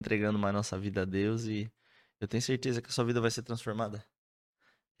entregando mais nossa vida a Deus e eu tenho certeza que a sua vida vai ser transformada.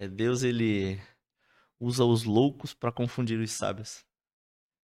 Deus, ele usa os loucos para confundir os sábios.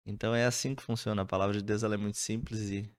 Então é assim que funciona. A palavra de Deus ela é muito simples e